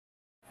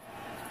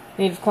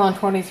Native Clone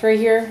 23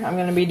 here. I'm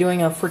going to be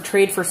doing a for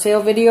trade for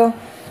sale video.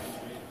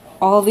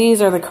 All these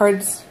are the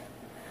cards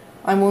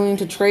I'm willing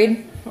to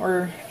trade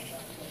or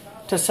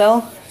to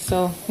sell.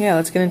 So yeah,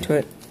 let's get into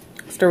it.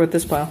 Let's start with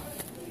this pile.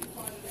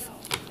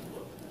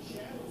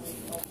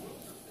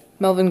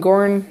 Melvin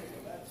Gordon,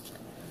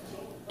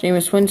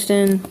 Jameis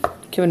Winston,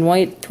 Kevin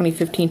White,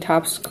 2015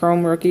 Topps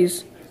Chrome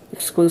Rookies,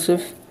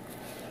 exclusive.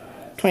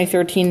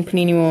 2013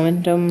 Panini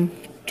Momentum,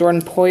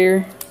 Jordan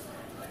Poyer,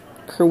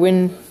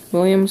 Kerwin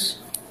Williams,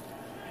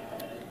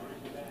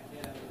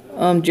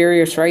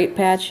 Jarius Wright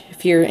patch.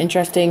 If you're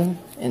interested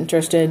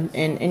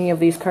in any of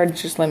these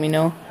cards, just let me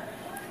know.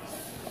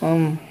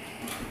 Mohamed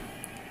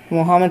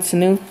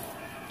Sanu,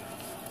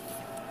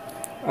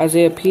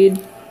 Isaiah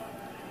Pead,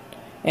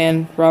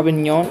 and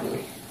Robin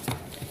Yount.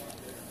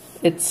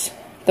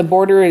 The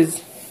border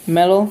is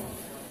metal.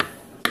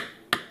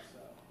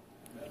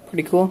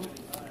 Pretty cool.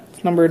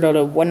 It's numbered out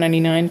of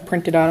 199,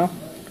 printed auto.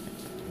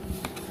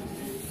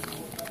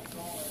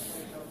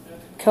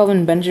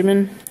 Kelvin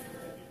Benjamin,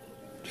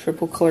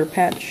 triple color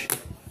patch.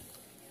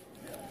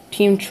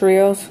 Team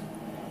Trios,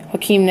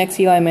 Hakeem Nicks,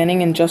 Eli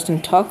Manning, and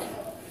Justin Tuck.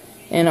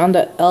 And on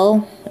the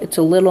L, it's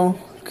a little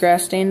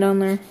grass stain down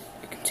there.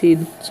 You can see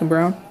some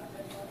brown.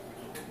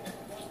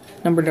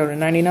 Numbered out of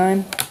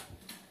 99.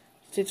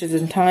 Stitches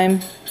in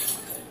Time,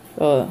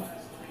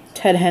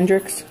 Ted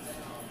Hendricks.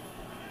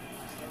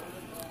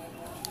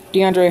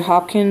 DeAndre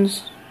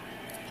Hopkins,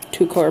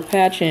 two color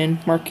patch,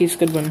 and Marquise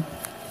Goodwin.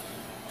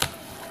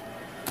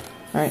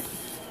 Alright.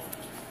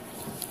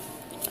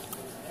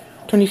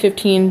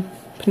 2015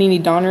 Panini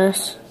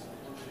Donruss,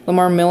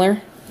 Lamar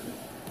Miller.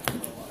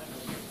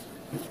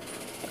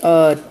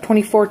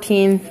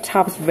 2014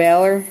 Topps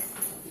Valor,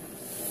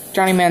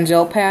 Johnny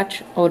Manziel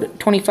patch,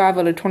 25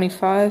 out of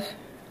 25.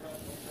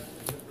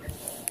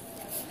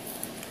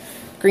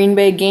 Green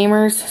Bay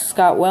Gamers,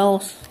 Scott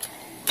Wells.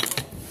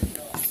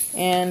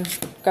 And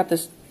got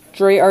this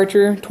Dre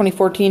Archer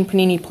 2014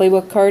 Panini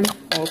Playbook card.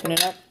 I'll open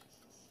it up.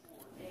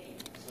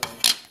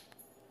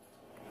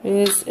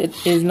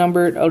 It is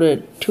numbered out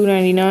of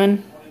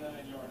 299.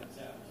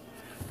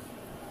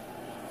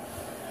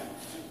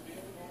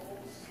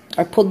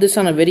 I pulled this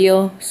on a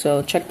video,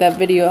 so check that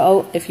video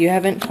out if you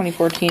haven't.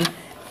 2014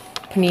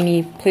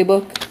 Panini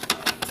Playbook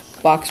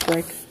box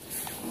break.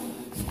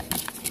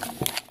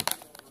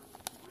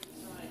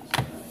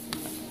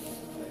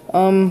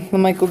 The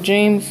Michael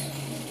James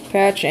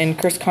patch and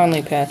Chris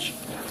Conley patch.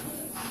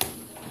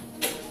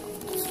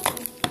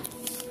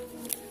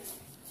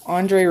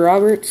 Andre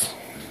Roberts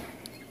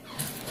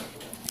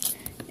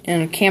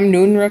and a Cam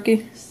Newton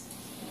rookie.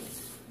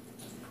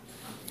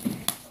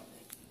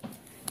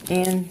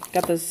 And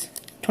got this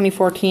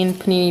 2014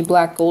 Panini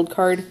Black Gold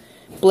card.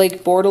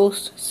 Blake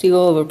Bortles,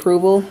 seal of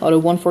approval, out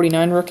of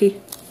 149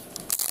 rookie.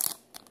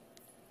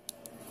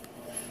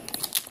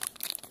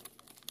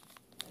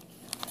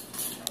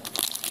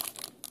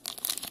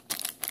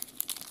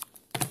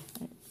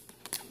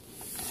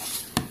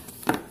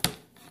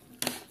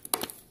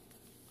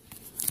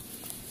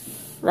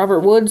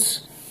 Robert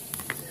Woods,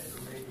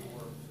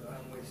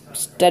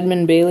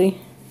 Stedman Bailey,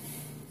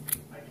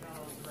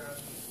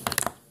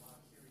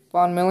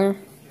 Von Miller,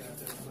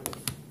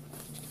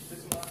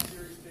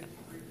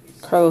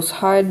 Carlos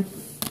Hyde,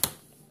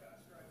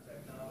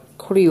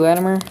 Cody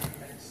Latimer,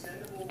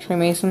 Trey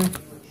Mason,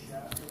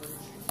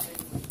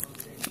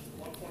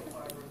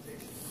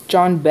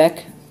 John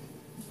Beck,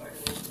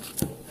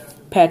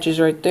 patches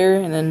right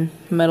there, and then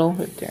metal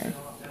right there.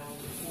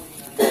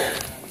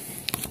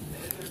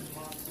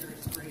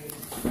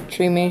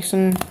 Trey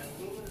Mason,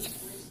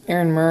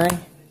 Aaron Murray,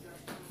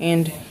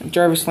 and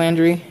Jarvis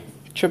Landry,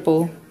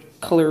 triple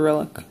color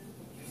relic.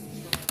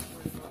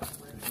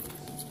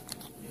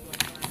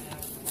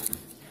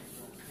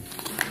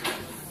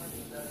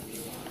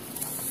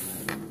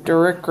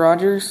 Derek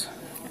Rogers,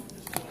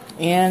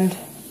 and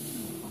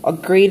a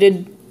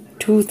graded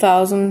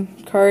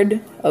 2000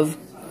 card of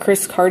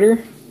Chris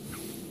Carter.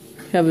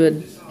 Have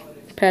a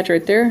patch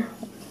right there,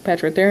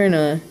 and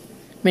a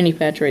mini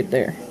patch right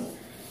there.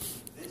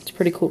 It's a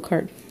pretty cool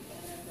card.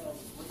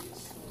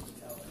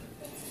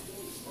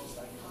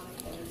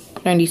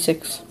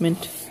 96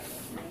 mint.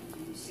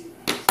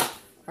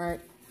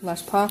 Alright,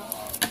 last pop.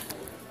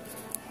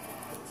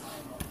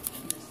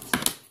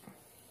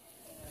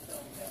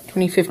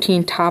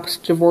 2015 Topps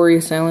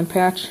Javorius Allen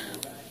patch.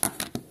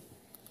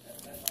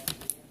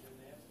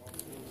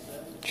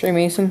 Trey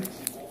Mason.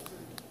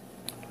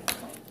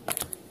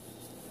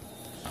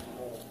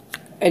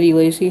 Eddie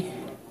Lacy.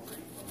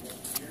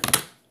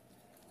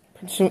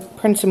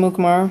 Prince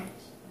Amukamara.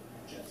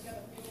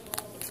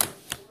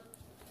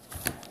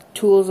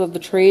 Tools of the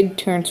Trade,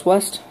 Terrence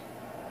West.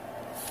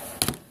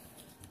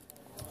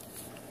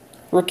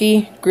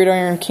 Rookie,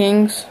 Gridiron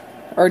Kings,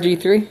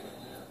 RG3.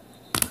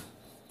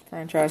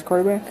 Franchise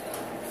quarterback.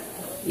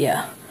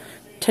 Yeah.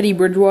 Teddy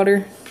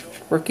Bridgewater,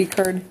 rookie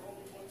card.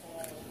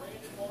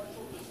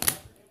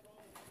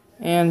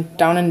 And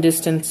Down and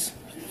Distance,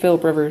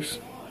 Philip Rivers.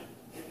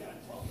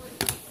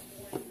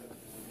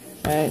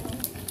 Alright.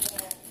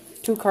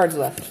 2 cards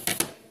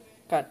left.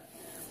 Got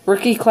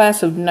Rookie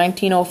class of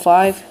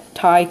 1905,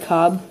 Ty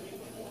Cobb.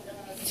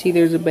 See,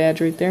 there's a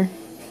badge right there.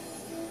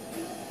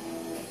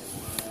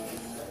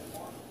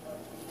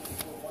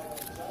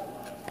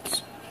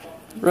 It's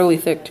really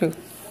thick too.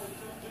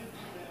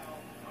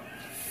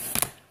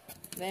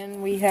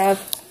 Then we have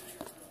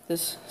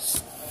this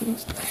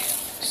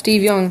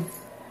Steve Young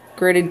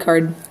graded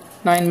card,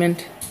 9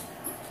 mint.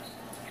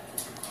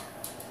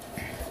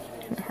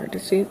 Hard to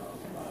see it.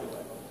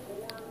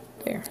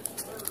 There.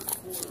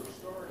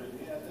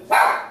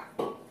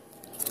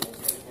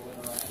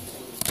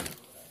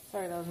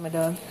 Sorry, that was my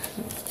dog.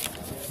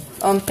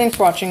 Thanks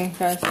for watching,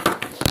 guys.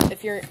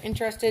 If you're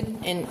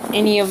interested in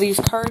any of these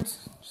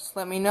cards, just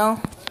let me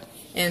know.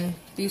 And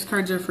these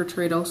cards are for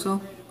trade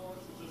also.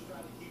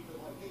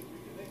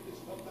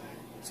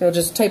 So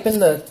just type in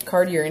the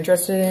card you're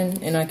interested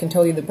in, and I can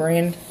tell you the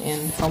brand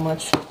and how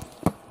much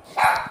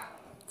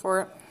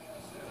for it,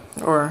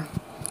 or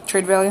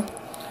trade value.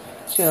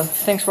 So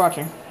thanks for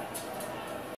watching.